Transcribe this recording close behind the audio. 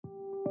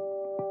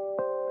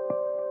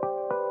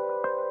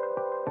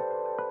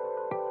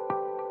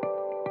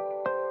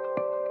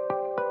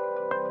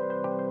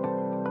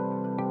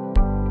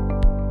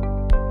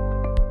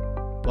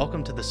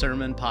Welcome to the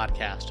Sermon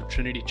Podcast of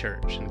Trinity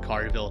Church in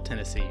Collierville,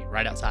 Tennessee,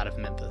 right outside of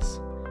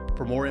Memphis.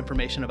 For more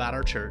information about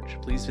our church,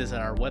 please visit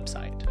our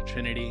website,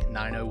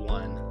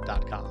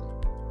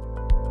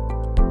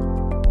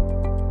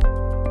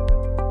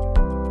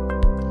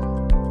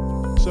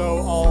 trinity901.com. So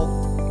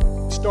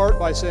I'll start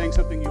by saying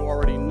something you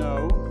already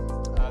know.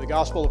 The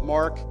Gospel of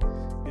Mark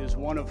is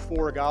one of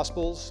four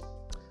Gospels,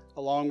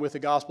 along with the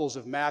Gospels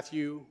of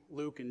Matthew,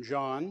 Luke, and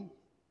John.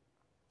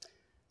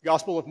 The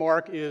Gospel of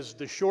Mark is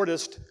the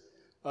shortest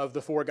of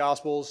the four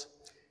Gospels,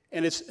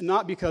 and it's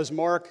not because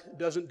Mark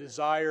doesn't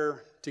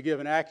desire to give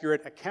an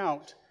accurate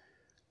account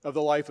of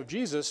the life of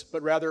Jesus,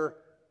 but rather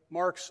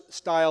Mark's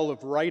style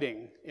of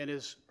writing and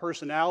his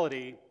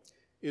personality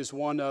is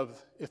one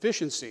of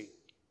efficiency.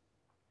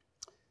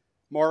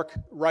 Mark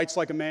writes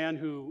like a man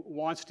who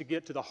wants to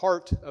get to the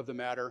heart of the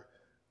matter,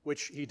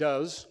 which he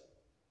does.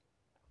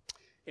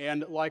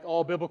 And like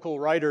all biblical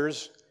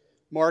writers,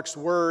 Mark's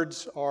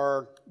words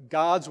are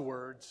God's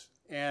words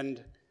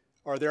and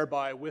are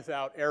thereby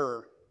without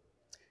error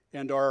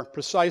and are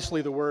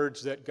precisely the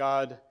words that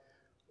God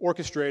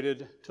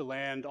orchestrated to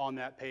land on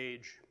that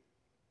page.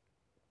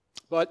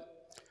 But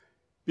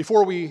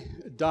before we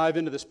dive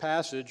into this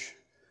passage,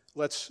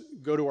 let's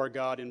go to our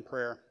God in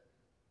prayer.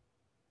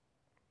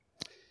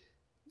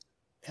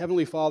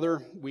 Heavenly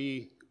Father,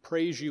 we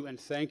praise you and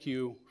thank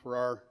you for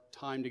our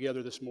time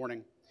together this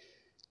morning.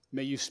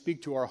 May you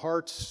speak to our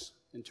hearts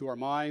and to our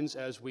minds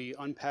as we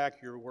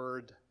unpack your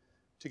word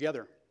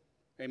together.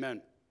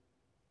 Amen.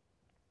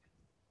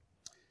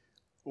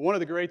 One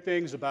of the great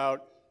things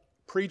about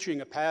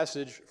preaching a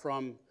passage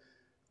from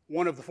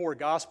one of the four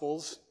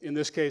Gospels, in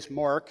this case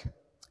Mark,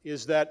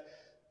 is that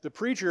the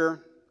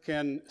preacher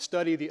can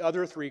study the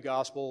other three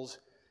Gospels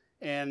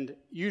and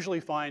usually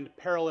find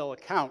parallel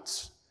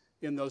accounts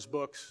in those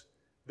books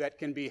that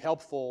can be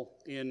helpful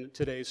in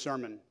today's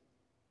sermon.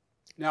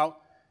 Now,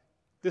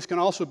 this can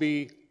also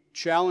be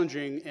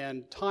challenging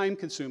and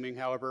time-consuming,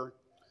 however,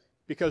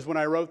 because when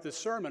I wrote this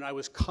sermon, I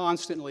was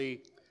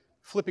constantly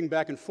flipping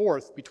back and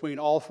forth between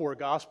all four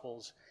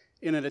Gospels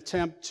in an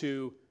attempt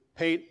to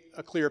paint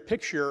a clear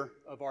picture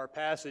of our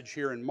passage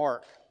here in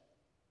Mark.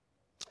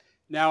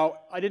 Now,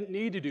 I didn't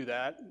need to do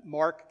that.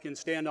 Mark can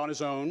stand on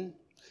his own,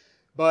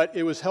 but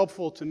it was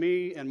helpful to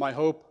me, and my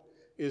hope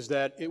is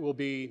that it will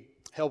be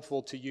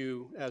helpful to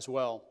you as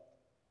well.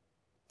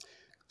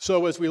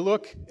 So as we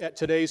look at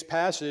today's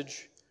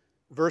passage,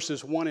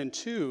 verses 1 and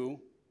 2,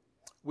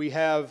 we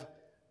have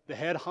the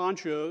head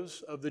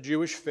honchos of the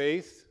Jewish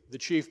faith, the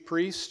chief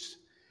priests,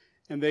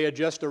 and they had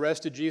just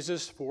arrested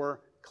Jesus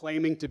for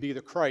claiming to be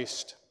the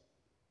Christ.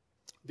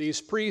 These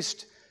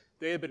priests,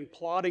 they had been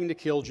plotting to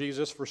kill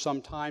Jesus for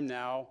some time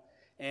now,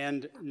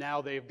 and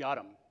now they've got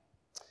him.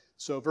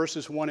 So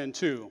verses 1 and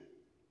 2.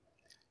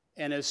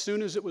 And as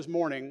soon as it was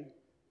morning,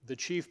 the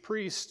chief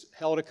priests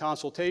held a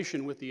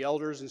consultation with the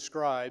elders and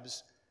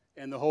scribes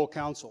and the whole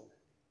council.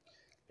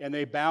 And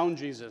they bound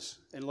Jesus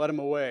and led him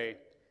away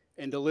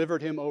and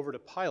delivered him over to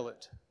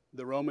Pilate,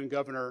 the Roman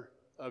governor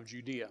of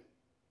Judea.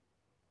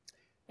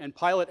 And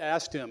Pilate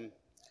asked him,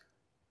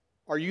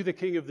 "Are you the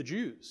king of the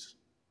Jews?"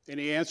 And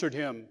he answered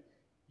him,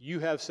 "You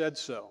have said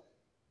so."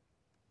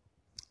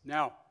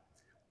 Now,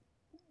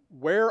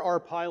 where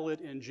are Pilate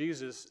and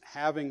Jesus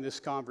having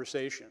this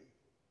conversation?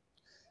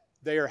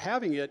 They are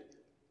having it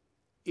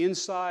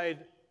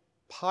inside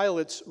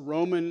Pilate's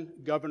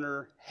Roman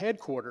governor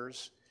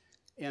headquarters,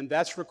 and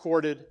that's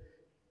recorded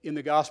in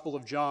the Gospel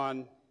of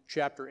John,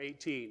 chapter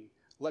 18.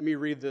 Let me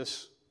read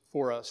this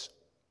for us.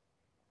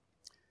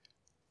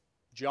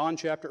 John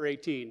chapter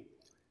 18.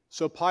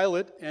 So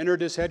Pilate entered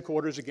his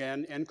headquarters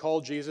again and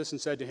called Jesus and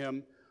said to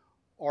him,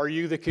 "Are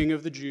you the king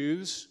of the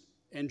Jews?"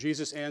 And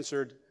Jesus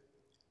answered,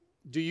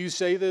 "Do you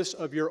say this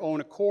of your own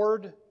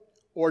accord,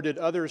 or did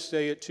others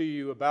say it to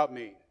you about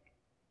me?"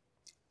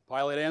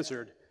 Pilate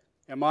answered,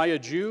 "Am I a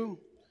Jew?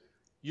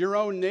 Your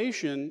own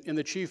nation and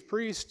the chief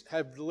priests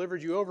have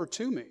delivered you over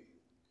to me.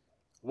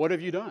 What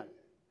have you done?"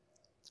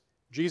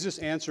 Jesus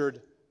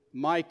answered,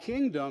 "My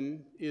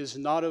kingdom is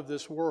not of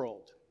this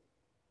world.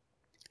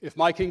 If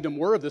my kingdom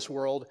were of this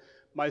world,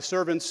 my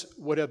servants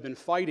would have been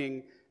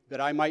fighting that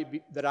I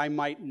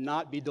might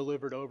not be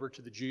delivered over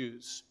to the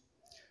Jews.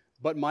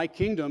 But my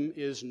kingdom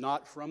is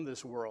not from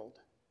this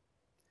world."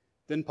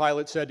 Then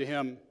Pilate said to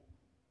him,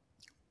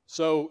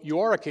 "So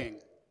you are a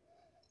king?"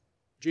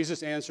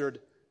 Jesus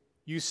answered,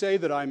 "You say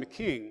that I am a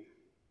king.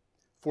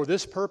 For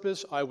this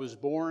purpose I was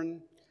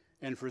born,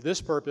 and for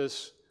this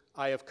purpose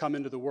I have come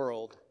into the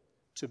world,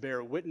 to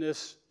bear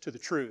witness to the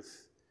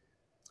truth.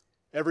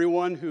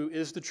 Everyone who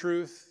is the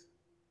truth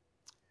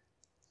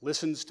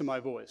listens to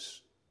my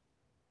voice."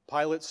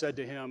 Pilate said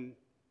to him,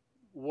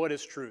 "What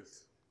is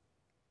truth?"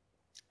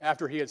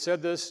 After he had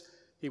said this,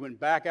 he went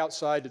back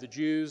outside to the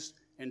Jews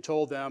and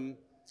told them,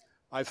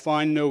 "I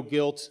find no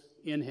guilt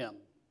in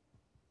him."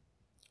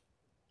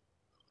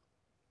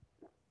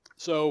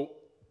 So,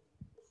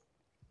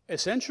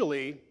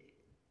 essentially,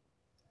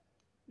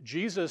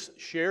 Jesus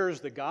shares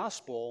the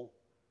gospel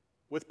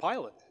with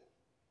Pilate.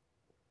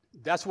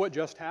 That's what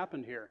just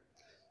happened here.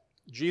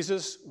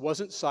 Jesus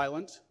wasn't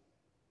silent.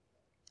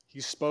 He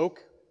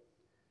spoke.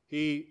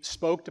 He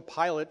spoke to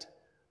Pilate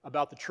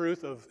about the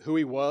truth of who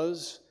he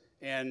was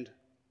and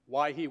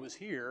why he was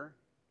here,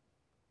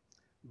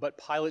 but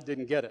Pilate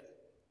didn't get it.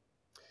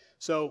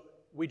 So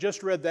we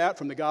just read that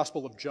from the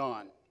Gospel of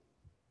John.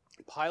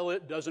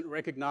 Pilate doesn't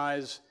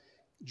recognize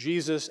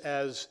Jesus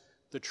as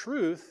the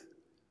truth,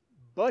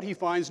 but he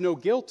finds no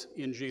guilt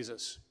in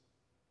Jesus.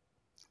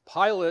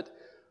 Pilate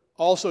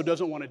also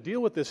doesn't want to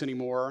deal with this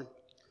anymore,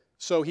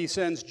 so he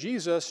sends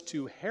Jesus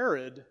to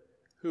Herod,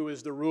 who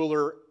is the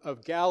ruler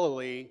of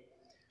Galilee,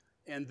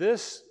 and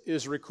this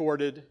is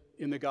recorded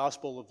in the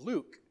Gospel of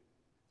Luke.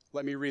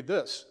 Let me read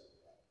this.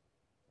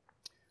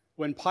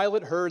 When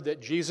Pilate heard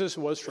that Jesus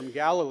was from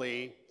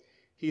Galilee,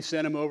 he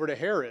sent him over to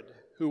Herod,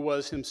 who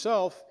was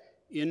himself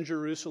in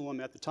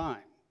Jerusalem at the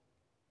time.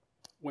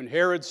 When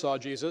Herod saw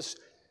Jesus,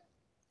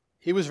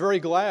 he was very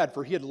glad,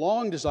 for he had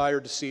long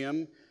desired to see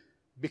him,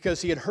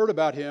 because he had heard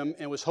about him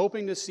and was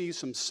hoping to see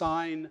some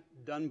sign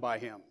done by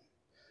him.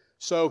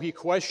 So he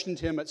questioned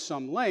him at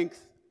some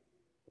length,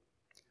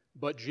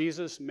 but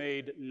Jesus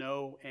made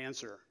no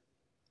answer.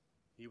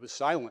 He was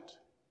silent.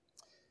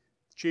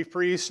 The chief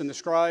priests and the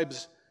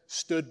scribes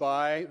stood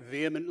by,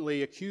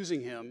 vehemently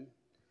accusing him,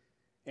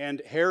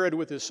 and Herod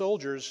with his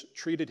soldiers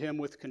treated him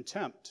with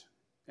contempt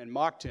and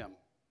mocked him.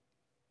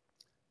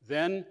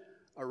 Then,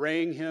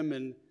 arraying him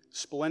in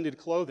splendid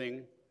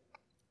clothing,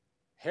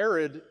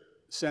 Herod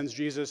sends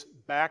Jesus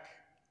back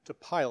to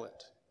Pilate.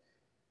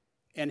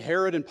 And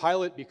Herod and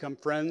Pilate become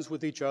friends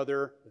with each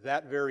other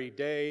that very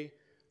day,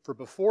 for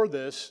before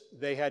this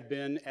they had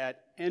been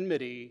at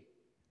enmity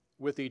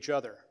with each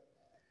other.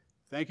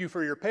 Thank you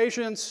for your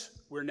patience.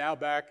 We're now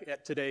back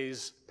at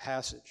today's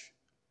passage,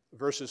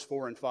 verses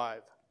 4 and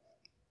 5.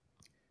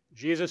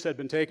 Jesus had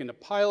been taken to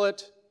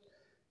Pilate,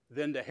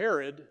 then to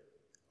Herod,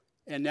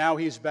 and now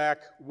he's back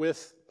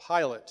with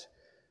Pilate,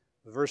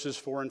 verses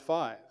 4 and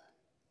 5.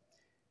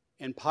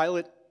 And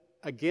Pilate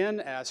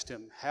again asked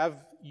him,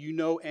 "Have you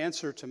no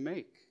answer to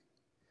make?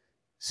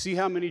 See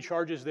how many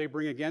charges they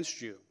bring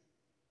against you."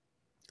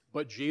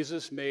 But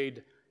Jesus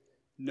made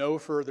no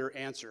further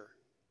answer.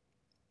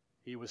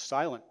 He was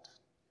silent,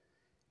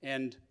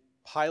 and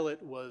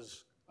Pilate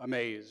was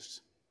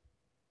amazed.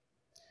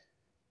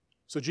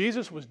 So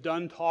Jesus was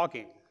done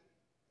talking.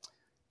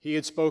 He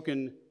had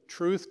spoken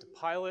truth to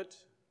Pilate,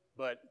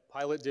 but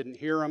Pilate didn't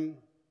hear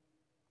him.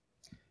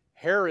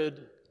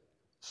 Herod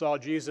saw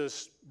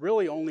Jesus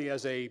really only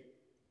as a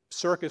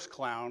circus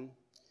clown.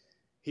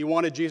 He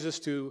wanted Jesus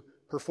to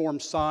perform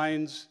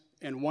signs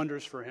and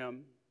wonders for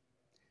him.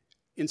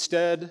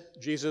 Instead,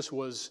 Jesus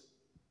was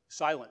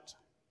silent.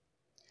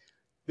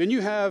 Then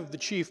you have the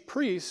chief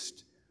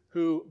priest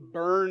who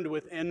burned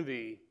with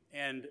envy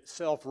and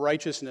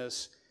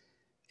self-righteousness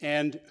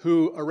and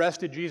who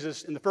arrested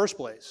Jesus in the first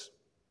place.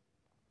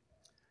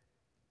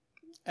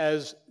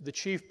 As the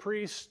chief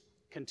priests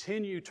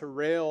continue to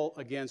rail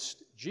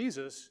against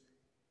Jesus,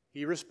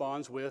 he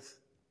responds with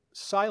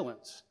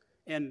silence.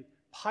 And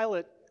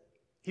Pilate,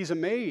 he's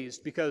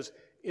amazed because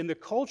in the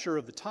culture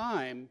of the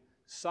time,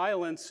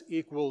 silence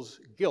equals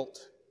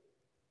guilt.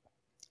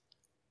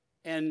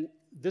 And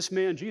this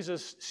man,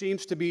 Jesus,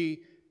 seems to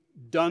be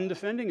done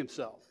defending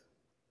himself.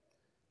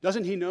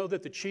 Doesn't he know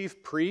that the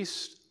chief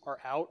priests are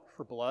out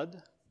for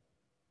blood?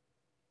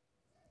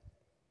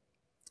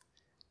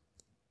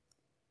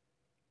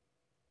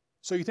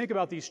 So you think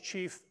about these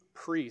chief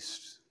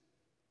priests,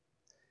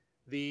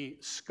 the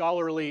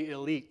scholarly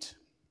elite,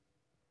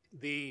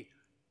 the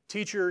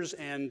teachers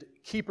and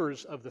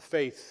keepers of the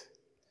faith,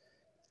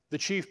 the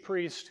chief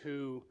priest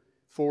who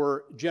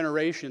for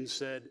generations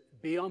said,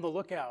 "Be on the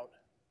lookout,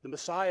 the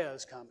Messiah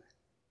is coming."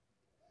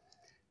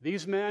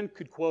 These men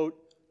could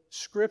quote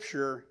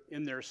Scripture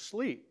in their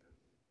sleep.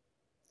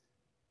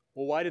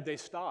 Well, why did they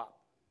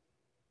stop?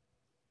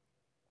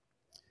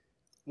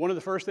 One of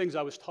the first things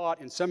I was taught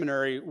in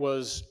seminary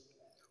was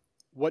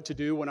what to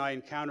do when I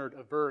encountered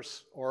a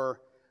verse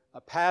or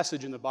a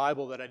passage in the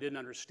Bible that I didn't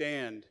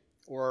understand,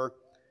 or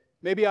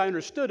maybe I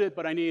understood it,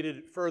 but I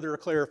needed further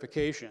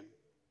clarification.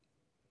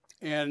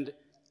 And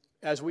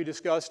as we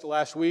discussed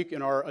last week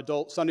in our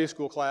adult Sunday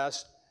school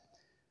class,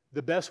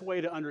 the best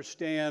way to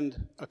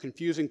understand a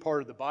confusing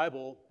part of the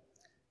Bible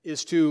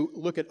is to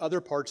look at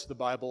other parts of the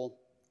Bible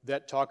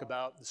that talk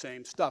about the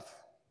same stuff.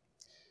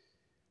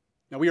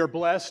 Now, we are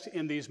blessed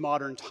in these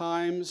modern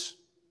times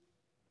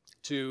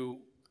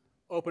to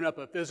open up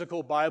a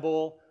physical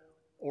Bible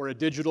or a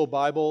digital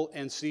Bible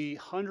and see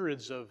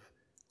hundreds of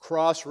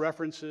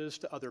cross-references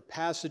to other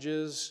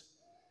passages.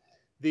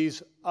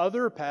 These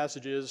other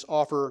passages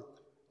offer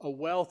a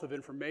wealth of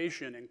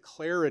information and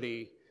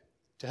clarity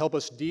to help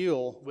us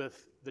deal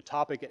with the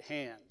topic at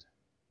hand.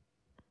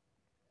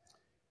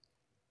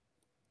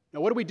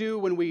 Now, what do we do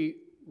when we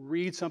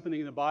read something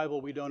in the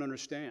Bible we don't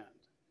understand?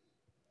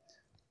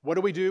 What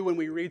do we do when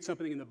we read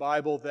something in the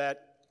Bible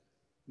that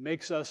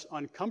makes us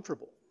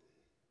uncomfortable?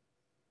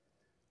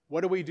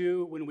 What do we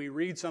do when we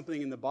read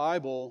something in the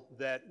Bible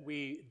that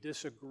we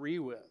disagree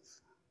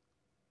with?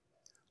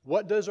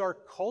 What does our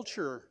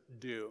culture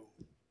do?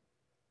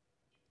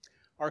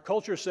 Our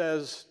culture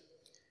says,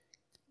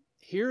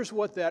 Here's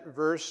what that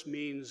verse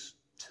means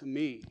to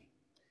me.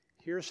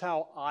 Here's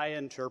how I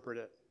interpret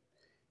it.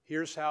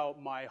 Here's how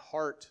my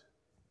heart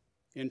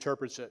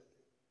interprets it.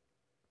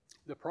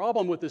 The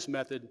problem with this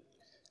method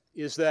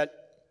is that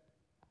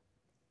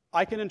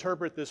I can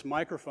interpret this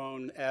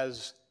microphone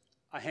as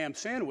a ham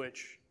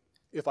sandwich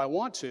if I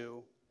want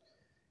to.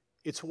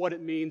 It's what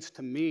it means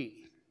to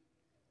me.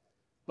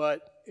 But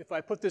if I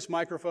put this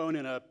microphone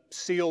in a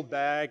sealed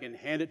bag and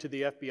hand it to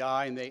the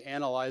FBI and they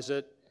analyze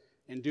it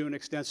and do an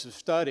extensive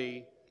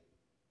study,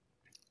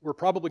 we're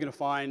probably going to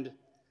find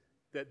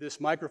that this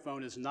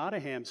microphone is not a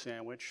ham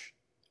sandwich.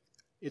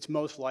 It's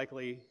most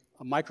likely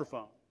a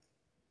microphone.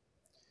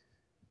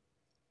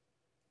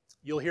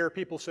 You'll hear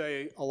people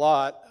say a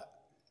lot,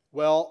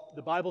 well,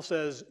 the Bible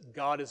says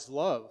God is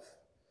love,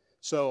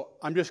 so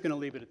I'm just going to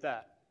leave it at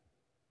that.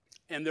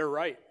 And they're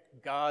right.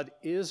 God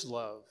is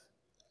love.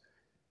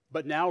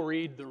 But now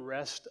read the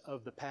rest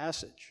of the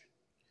passage,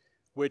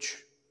 which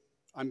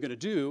I'm going to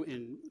do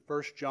in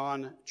 1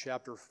 John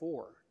chapter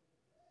 4.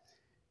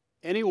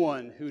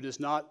 Anyone who does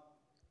not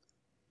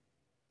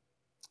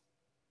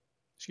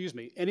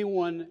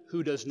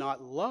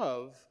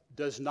love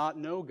does not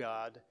know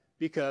God,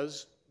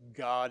 because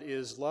God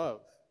is love.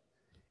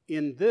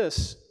 In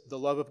this, the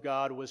love of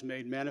God was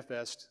made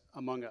manifest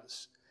among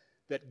us,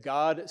 that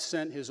God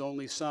sent his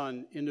only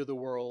Son into the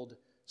world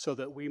so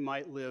that we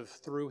might live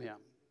through him.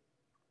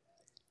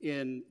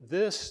 In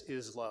this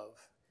is love,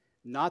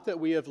 not that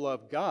we have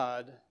loved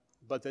God,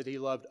 but that he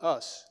loved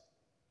us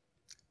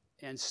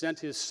and sent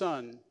his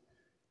Son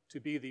to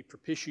be the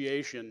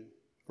propitiation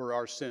for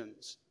our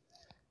sins.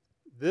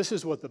 This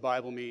is what the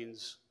Bible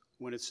means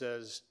when it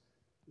says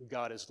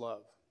God is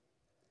love.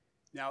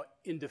 Now,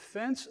 in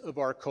defense of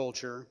our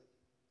culture,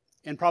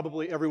 and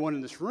probably everyone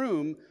in this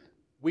room,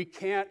 we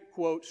can't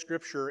quote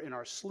Scripture in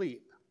our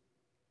sleep.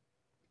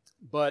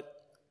 But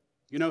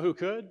you know who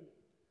could?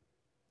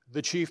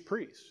 The chief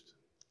priest.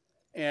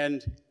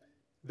 And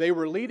they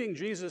were leading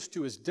Jesus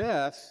to his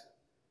death,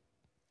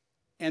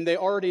 and they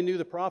already knew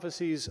the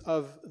prophecies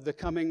of the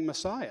coming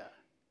Messiah.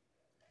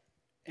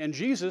 And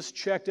Jesus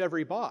checked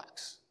every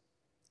box.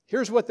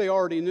 Here's what they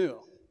already knew.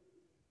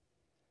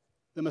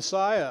 The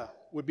Messiah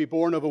would be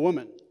born of a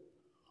woman.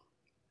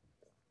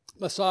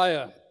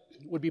 Messiah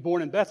would be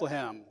born in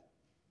Bethlehem.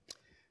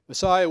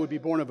 Messiah would be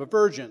born of a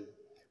virgin,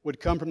 would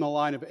come from the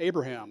line of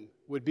Abraham,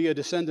 would be a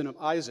descendant of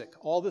Isaac.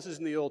 All this is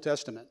in the Old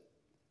Testament.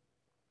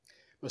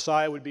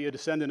 Messiah would be a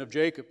descendant of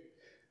Jacob,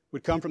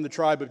 would come from the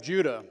tribe of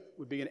Judah,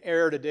 would be an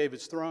heir to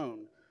David's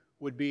throne,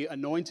 would be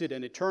anointed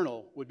and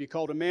eternal, would be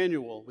called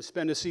Emmanuel, would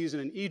spend a season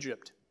in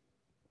Egypt.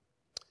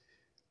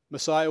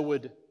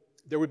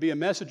 There would be a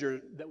messenger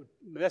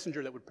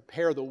that would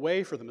prepare the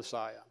way for the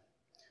Messiah.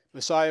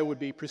 Messiah would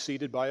be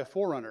preceded by a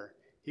forerunner.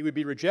 He would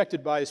be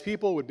rejected by his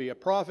people, would be a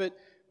prophet,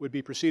 would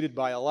be preceded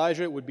by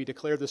Elijah, would be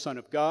declared the Son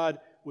of God,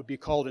 would be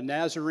called a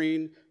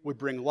Nazarene, would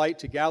bring light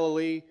to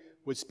Galilee,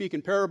 would speak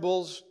in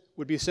parables,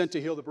 would be sent to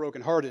heal the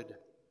brokenhearted.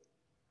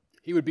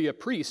 He would be a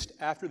priest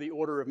after the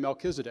order of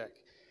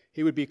Melchizedek.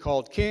 He would be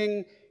called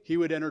king. He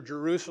would enter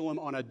Jerusalem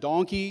on a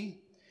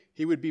donkey.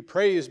 He would be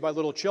praised by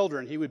little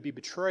children. He would be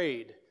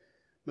betrayed.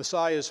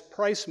 Messiah's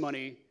price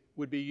money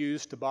would be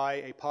used to buy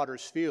a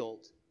potter's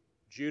field,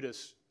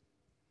 Judas.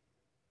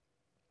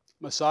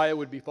 Messiah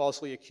would be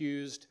falsely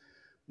accused.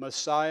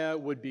 Messiah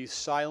would be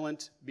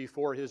silent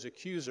before his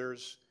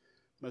accusers.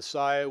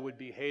 Messiah would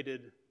be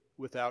hated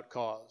without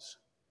cause.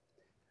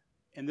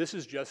 And this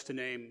is just to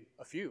name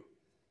a few.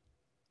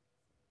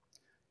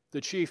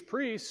 The chief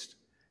priests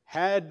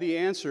had the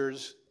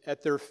answers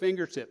at their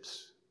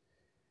fingertips.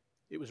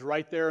 It was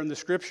right there in the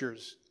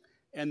Scriptures,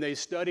 and they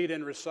studied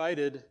and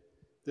recited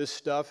this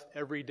stuff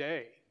every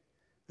day.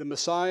 The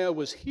Messiah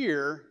was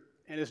here,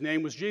 and his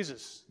name was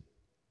Jesus.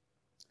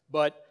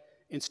 But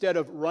instead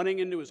of running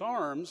into his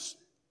arms,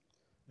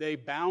 they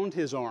bound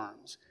his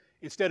arms.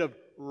 Instead of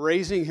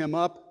raising him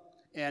up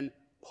and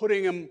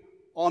putting him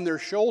on their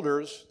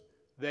shoulders,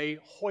 they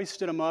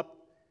hoisted him up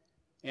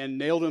and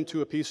nailed him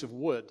to a piece of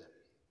wood.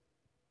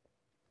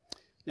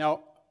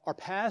 Now, our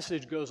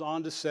passage goes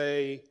on to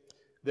say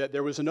that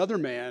there was another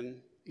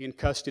man in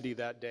custody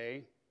that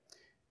day.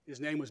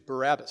 His name was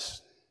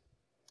Barabbas,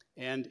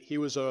 and he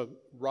was a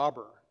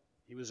robber.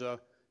 He was a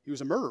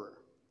murderer.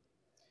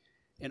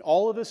 And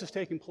all of this is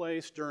taking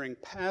place during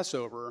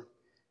Passover,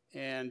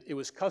 and it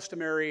was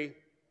customary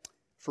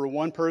for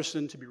one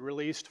person to be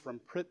released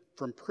from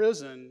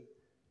prison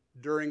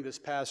during this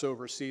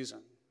Passover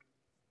season.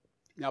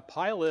 Now,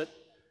 Pilate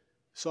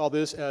saw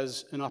this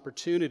as an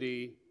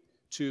opportunity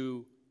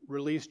to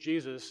release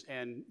Jesus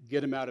and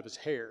get him out of his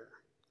hair.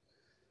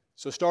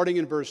 So starting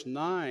in verse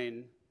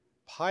 9,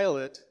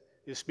 Pilate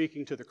is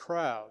speaking to the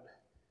crowd,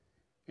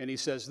 and he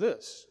says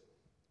this,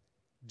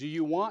 "Do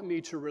you want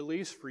me to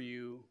release for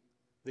you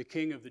the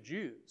King of the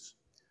Jews?"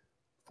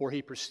 For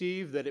he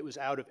perceived that it was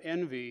out of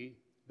envy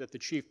that the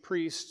chief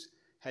priests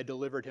had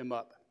delivered him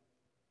up.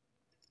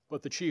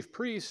 But the chief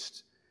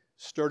priests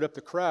stirred up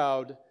the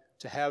crowd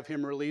to have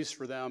him release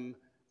for them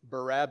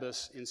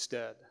Barabbas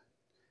instead.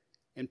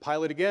 And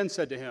Pilate again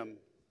said to them,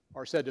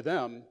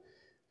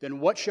 "Then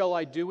what shall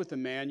I do with the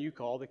man you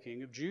call the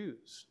King of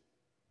Jews?"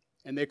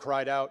 And they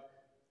cried out,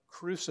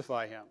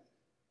 "Crucify him."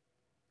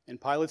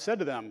 And Pilate said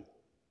to them,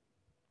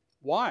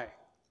 "Why?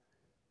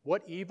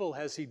 What evil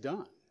has he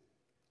done?"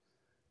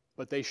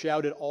 But they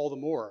shouted all the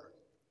more,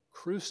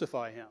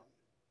 "Crucify him."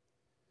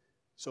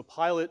 So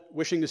Pilate,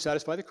 wishing to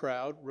satisfy the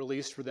crowd,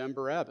 released for them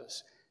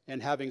Barabbas.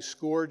 And having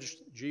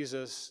scourged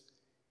Jesus,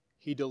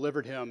 he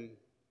delivered him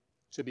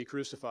to be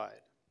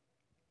crucified.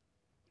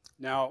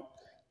 Now,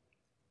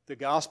 the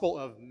Gospel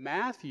of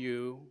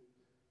Matthew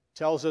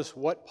tells us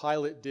what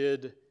Pilate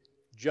did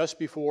just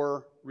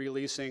before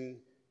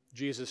releasing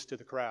Jesus to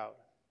the crowd.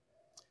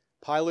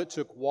 Pilate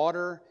took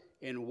water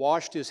and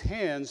washed his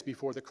hands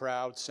before the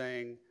crowd,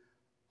 saying,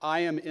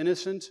 "I am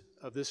innocent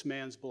of this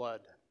man's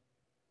blood.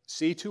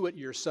 See to it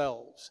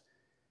yourselves."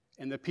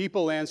 And the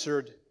people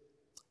answered,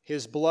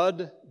 "His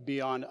blood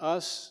be on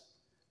us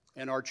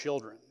and our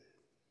children."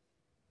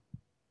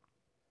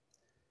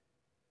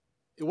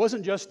 It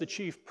wasn't just the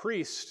chief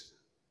priests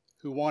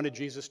who wanted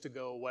Jesus to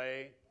go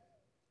away.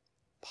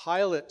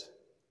 Pilate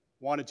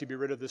wanted to be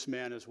rid of this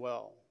man as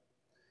well.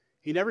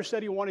 He never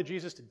said he wanted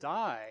Jesus to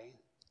die,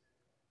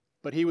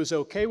 but he was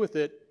okay with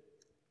it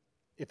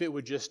if it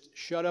would just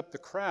shut up the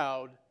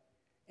crowd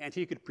and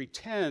he could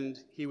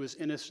pretend he was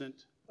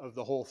innocent of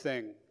the whole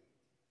thing.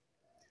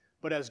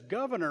 But as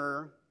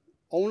governor,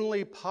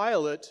 only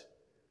Pilate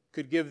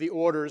could give the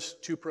orders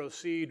to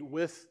proceed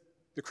with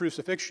the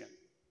crucifixion.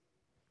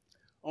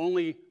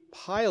 Only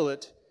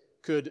Pilate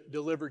could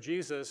deliver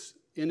Jesus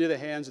into the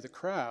hands of the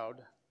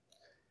crowd,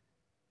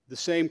 the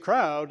same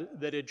crowd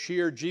that had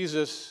cheered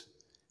Jesus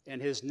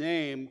and his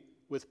name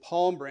with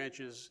palm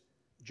branches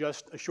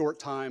just a short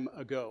time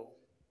ago.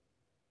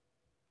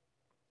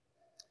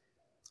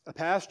 A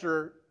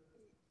pastor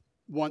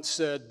once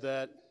said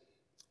that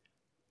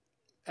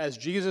as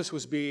Jesus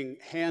was being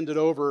handed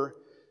over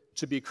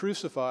to be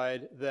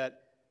crucified,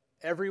 that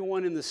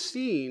everyone in the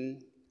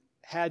scene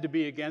had to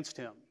be against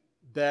him,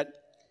 that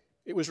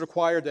it was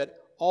required that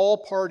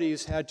all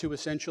parties had to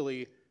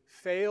essentially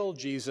fail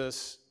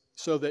Jesus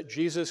so that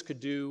Jesus could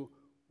do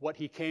what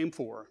he came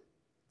for,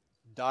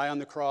 die on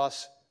the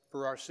cross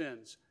for our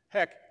sins.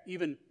 Heck,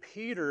 even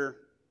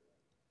Peter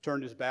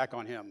turned his back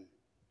on him.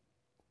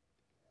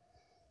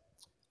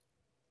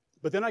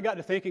 But then I got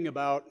to thinking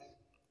about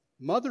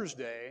Mother's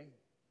Day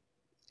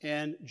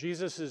and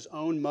Jesus'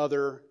 own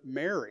mother,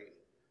 Mary.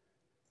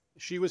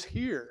 She was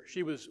here.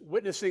 She was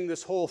witnessing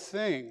this whole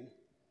thing.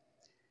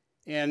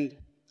 And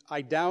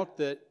I doubt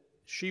that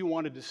she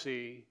wanted to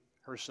see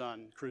her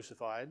son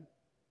crucified.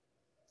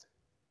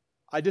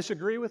 I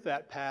disagree with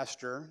that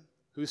pastor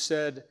who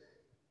said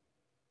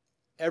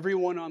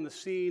everyone on the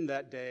scene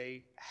that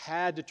day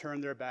had to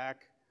turn their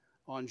back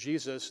on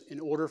Jesus in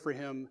order for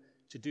him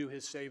to do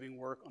his saving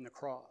work on the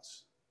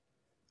cross.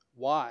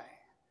 Why?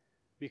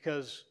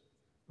 Because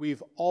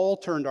we've all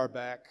turned our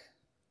back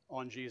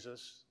on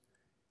Jesus,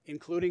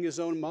 including his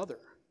own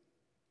mother,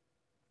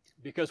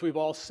 because we've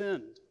all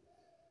sinned.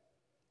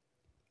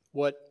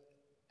 What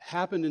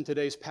happened in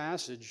today's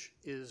passage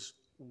is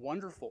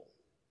wonderful.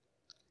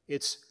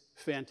 It's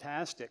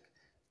fantastic.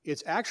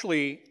 It's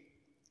actually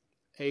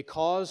a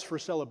cause for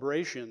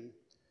celebration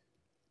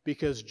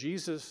because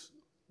Jesus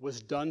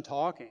was done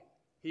talking.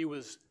 He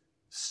was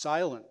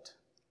silent.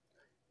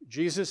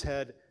 Jesus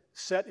had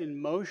set in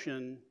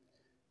motion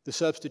the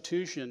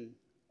substitution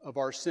of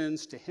our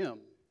sins to him.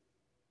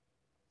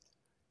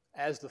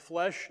 As the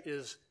flesh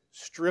is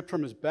stripped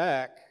from his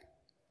back,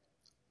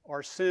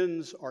 our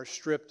sins are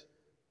stripped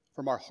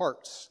from our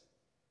hearts.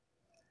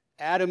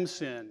 Adam's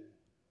sin,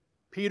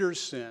 Peter's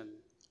sin,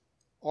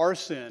 our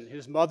sin,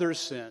 his mother's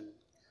sin,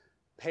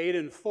 paid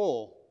in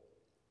full.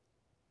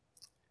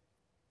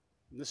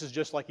 And this is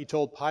just like he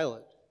told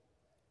Pilate.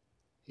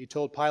 He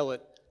told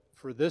Pilate,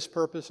 "For this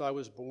purpose I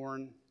was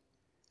born,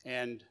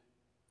 and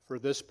for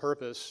this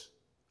purpose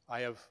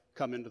I have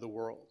come into the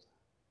world."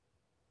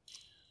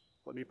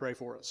 Let me pray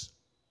for us.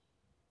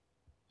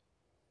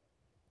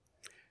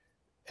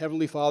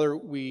 Heavenly Father,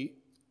 we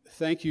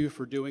thank you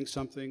for doing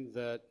something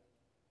that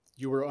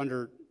you were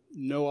under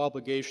no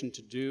obligation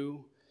to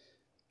do,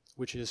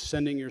 which is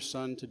sending your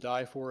Son to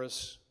die for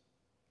us,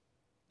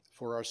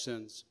 for our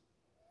sins.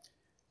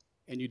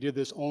 And you did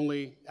this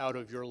only out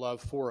of your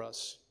love for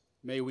us.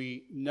 May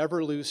we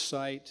never lose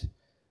sight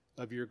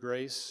of your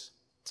grace.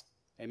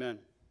 Amen.